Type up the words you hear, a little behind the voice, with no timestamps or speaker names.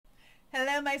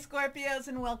Hello, my Scorpios,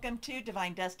 and welcome to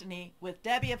Divine Destiny with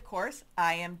Debbie, of course.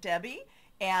 I am Debbie,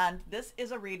 and this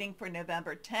is a reading for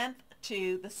November 10th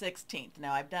to the 16th.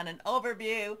 Now, I've done an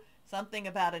overview, something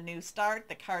about a new start.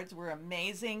 The cards were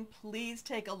amazing. Please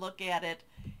take a look at it.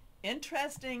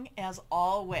 Interesting as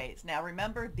always. Now,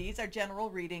 remember, these are general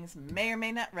readings, may or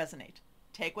may not resonate.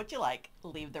 Take what you like,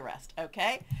 leave the rest,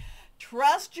 okay?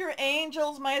 Trust your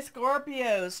angels, my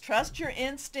Scorpios. Trust your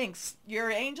instincts.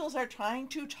 Your angels are trying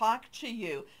to talk to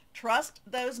you. Trust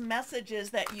those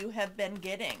messages that you have been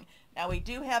getting. Now, we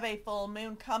do have a full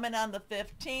moon coming on the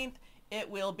 15th. It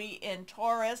will be in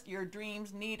Taurus. Your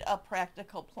dreams need a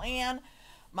practical plan.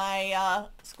 My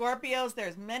Scorpios,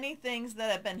 there's many things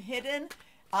that have been hidden.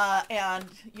 And,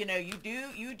 you know,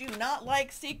 you do not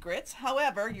like secrets.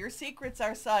 However, your secrets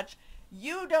are such,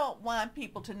 you don't want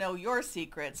people to know your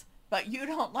secrets, but you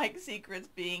don't like secrets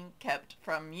being kept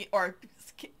from you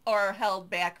or held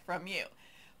back from you.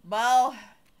 Well,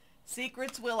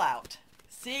 secrets will out.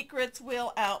 Secrets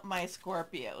will out, my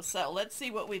Scorpio. So let's see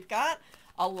what we've got.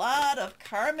 A lot of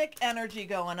karmic energy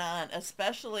going on,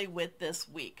 especially with this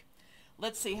week.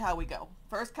 Let's see how we go.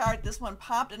 First card, this one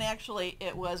popped, and actually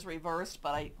it was reversed,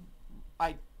 but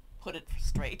I put it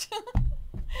straight.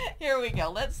 Here we go.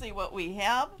 Let's see what we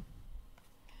have.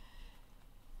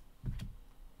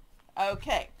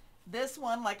 Okay, this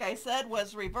one, like I said,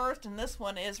 was reversed, and this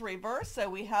one is reversed. So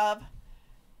we have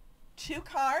two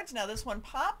cards. Now this one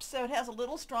pops, so it has a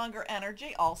little stronger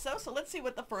energy also. So let's see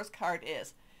what the first card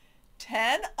is.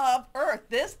 10 of Earth.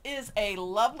 This is a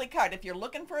lovely card. If you're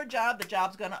looking for a job, the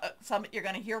job's you're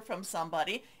gonna hear from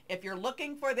somebody. If you're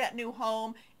looking for that new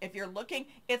home, if you're looking,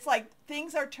 it's like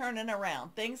things are turning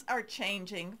around. Things are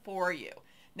changing for you.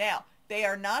 Now, they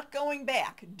are not going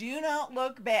back. Do not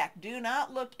look back. Do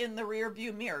not look in the rear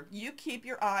view mirror. You keep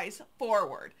your eyes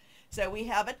forward. So we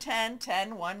have a 10,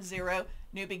 10, 1, 0,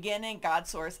 new beginning, God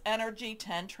source energy,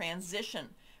 10,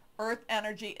 transition. Earth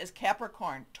energy is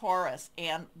Capricorn, Taurus,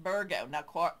 and Virgo. Now,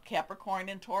 Capricorn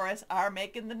and Taurus are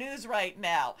making the news right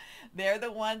now. They're the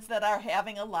ones that are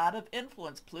having a lot of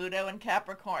influence. Pluto and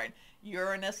Capricorn,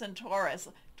 Uranus and Taurus,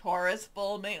 Taurus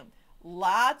full moon.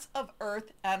 Lots of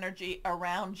Earth energy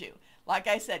around you. Like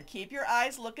I said, keep your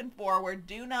eyes looking forward.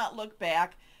 Do not look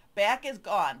back. Back is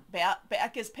gone.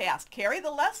 Back is past. Carry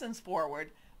the lessons forward.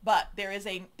 But there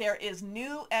is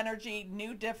new energy,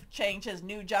 new changes,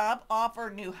 new job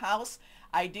offer, new house.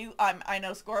 I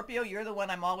know, Scorpio, you're the one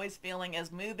I'm always feeling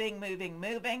as moving, moving,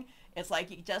 moving. It's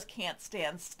like you just can't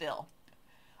stand still.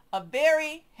 A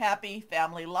very happy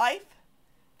family life,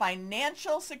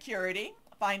 financial security,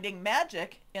 finding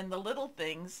magic in the little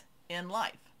things in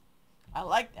life. I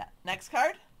like that. Next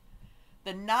card.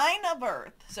 The 9 of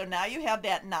Earth. So now you have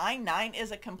that 9. 9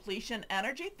 is a completion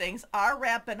energy. Things are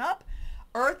wrapping up.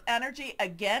 Earth energy,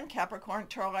 again, Capricorn,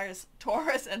 Taurus,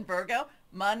 and Virgo.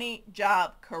 Money,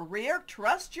 job, career.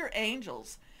 Trust your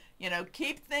angels. You know,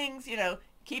 keep things,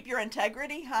 keep your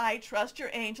integrity high. Trust your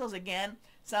angels. Again,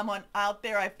 someone out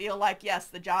there, I feel like, yes,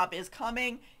 the job is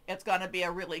coming. It's going to be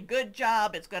a really good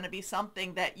job. It's going to be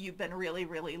something that you've been really,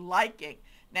 really liking.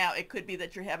 Now, it could be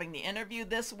that you're having the interview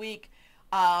this week.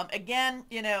 Again,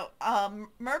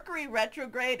 Mercury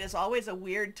retrograde is always a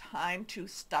weird time to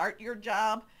start your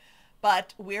job,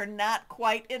 but we're not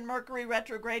quite in Mercury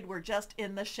retrograde. We're just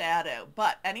in the shadow.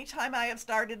 But anytime I have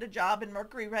started a job in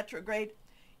Mercury retrograde,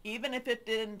 even if it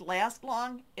didn't last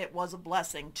long, it was a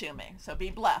blessing to me. So be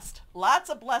blessed. Lots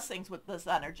of blessings with this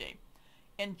energy.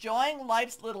 Enjoying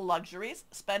life's little luxuries,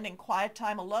 spending quiet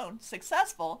time alone,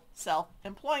 successful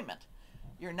self-employment.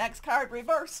 Your next card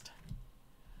reversed.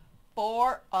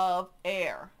 4 of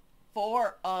Air.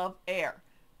 4 of Air.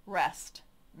 Rest.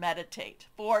 Meditate.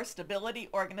 4, stability,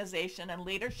 organization, and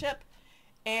leadership.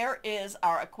 Air is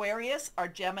our Aquarius, our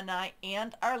Gemini,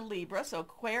 and our Libra. So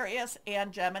Aquarius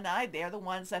and Gemini, they're the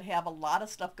ones that have a lot of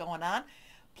stuff going on.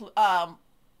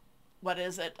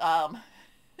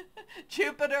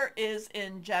 Jupiter is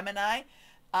in Gemini.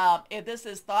 This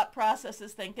is thought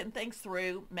processes, thinking things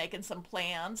through, making some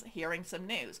plans, hearing some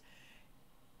news.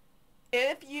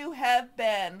 If you have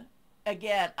been,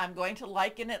 again, I'm going to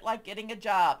liken it like getting a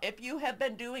job. If you have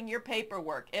been doing your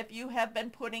paperwork, if you have been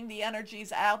putting the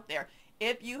energies out there,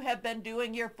 if you have been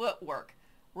doing your footwork,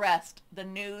 rest. The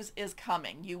news is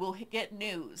coming. You will get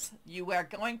news. You are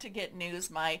going to get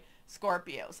news, my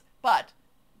Scorpios. But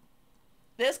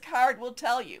this card will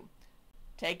tell you,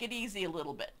 take it easy a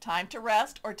little bit. Time to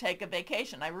rest or take a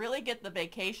vacation. I really get the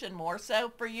vacation more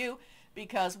so for you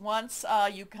because once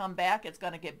you come back, it's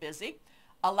going to get busy.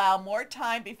 Allow more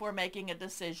time before making a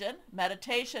decision.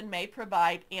 Meditation may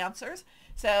provide answers.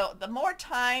 So the more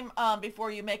time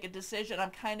before you make a decision,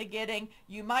 I'm kind of getting,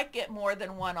 you might get more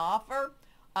than one offer.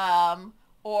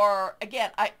 Or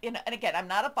again, and again, I'm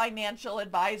not a financial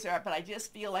advisor, but I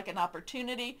just feel like an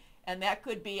opportunity. And that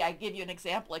could be, I give you an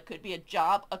example, it could be a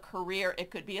job, a career,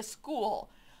 it could be a school.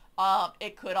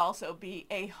 It could also be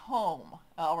a home.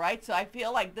 All right. So I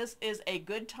feel like this is a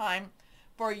good time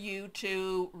for you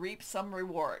to reap some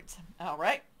rewards. All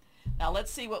right. Now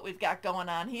let's see what we've got going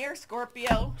on here,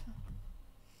 Scorpio.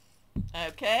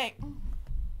 Okay.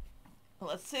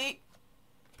 Let's see.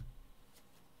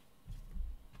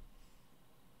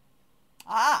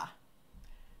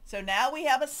 So now we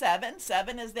have a 7.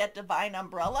 7 is that divine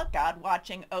umbrella, God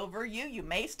watching over you. You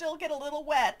may still get a little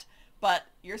wet, but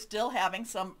you're still having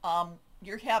some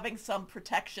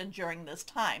protection during this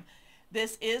time.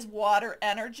 This is water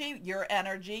energy, your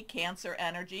energy, Cancer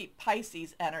energy,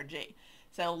 Pisces energy.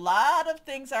 So a lot of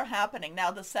things are happening.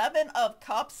 Now the 7 of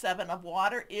Cups, 7 of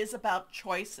water, is about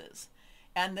choices.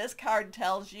 And this card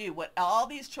tells you what all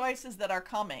these choices that are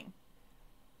coming,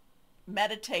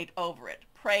 meditate over it,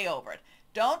 pray over it.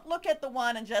 Don't look at the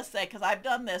one and just say, because I've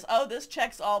done this, oh, this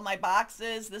checks all my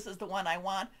boxes, this is the one I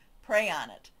want. Pray on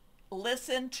it.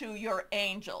 Listen to your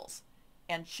angels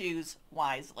and choose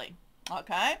wisely.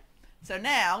 Okay? So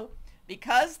now,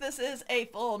 because this is a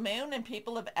full moon and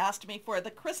people have asked me for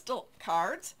the crystal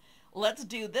cards, let's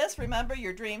do this. Remember,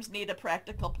 your dreams need a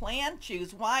practical plan.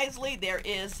 Choose wisely. There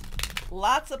is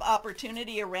lots of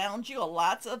opportunity around you.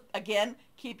 Lots of, again,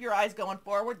 keep your eyes going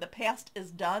forward. The past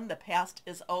is done. The past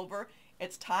is over.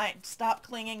 It's time. Stop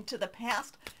clinging to the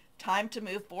past. Time to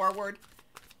move forward.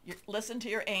 Listen to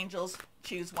your angels.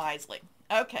 Choose wisely.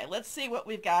 Okay, let's see what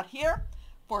we've got here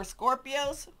for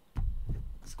Scorpios.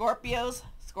 Scorpios,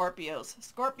 Scorpios,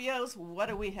 Scorpios. What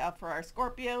do we have for our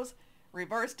Scorpios?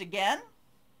 Reversed again.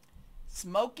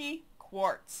 Smoky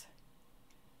quartz.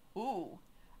 Ooh.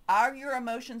 Are your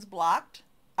emotions blocked?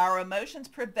 Are emotions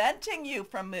preventing you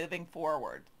from moving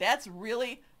forward? That's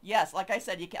really, yes, like I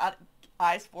said, you got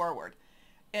eyes forward.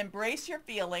 Embrace your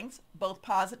feelings, both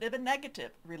positive and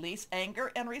negative. Release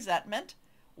anger and resentment.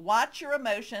 Watch your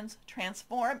emotions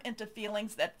transform into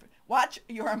feelings that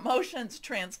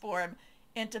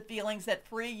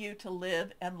free you to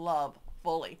live and love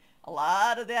fully. A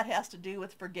lot of that has to do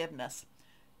with forgiveness.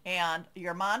 And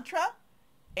your mantra,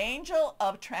 Angel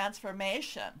of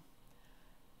Transformation.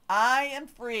 I am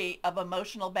free of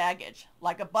emotional baggage,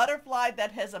 like a butterfly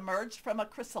that has emerged from a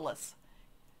chrysalis.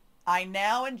 I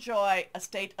now enjoy a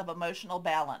state of emotional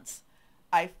balance.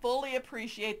 I fully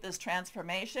appreciate this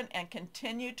transformation and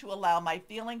continue to allow my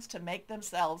feelings to make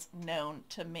themselves known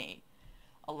to me.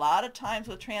 A lot of times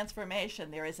with transformation,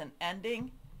 there is an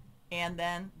ending and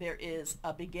then there is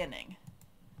a beginning.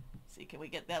 See, can we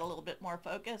get that a little bit more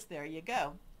focused? There you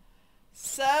go.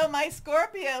 So my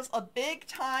Scorpios, a big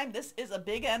time. This is a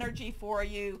big energy for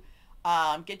you.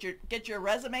 Get your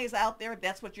resumes out there if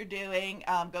that's what you're doing.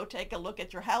 Go take a look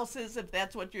at your houses if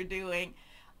that's what you're doing.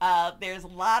 There's a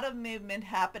lot of movement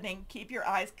happening. Keep your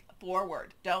eyes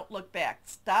forward. Don't look back.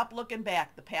 Stop looking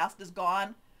back. The past is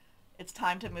gone. It's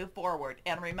time to move forward.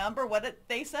 And remember what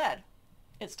they said.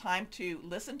 It's time to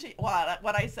listen to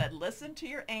what I said. Listen to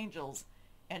your angels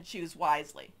and choose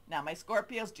wisely. Now, my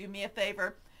Scorpios, do me a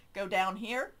favor. Go down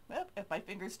here, if my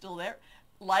finger's still there.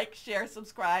 Like, share,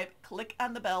 subscribe, click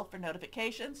on the bell for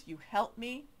notifications. You help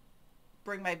me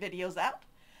bring my videos out.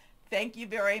 Thank you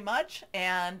very much.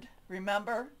 And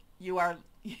remember, you are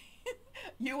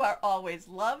you are always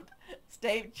loved.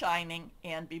 Stay shining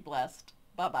and be blessed.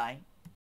 Bye-bye.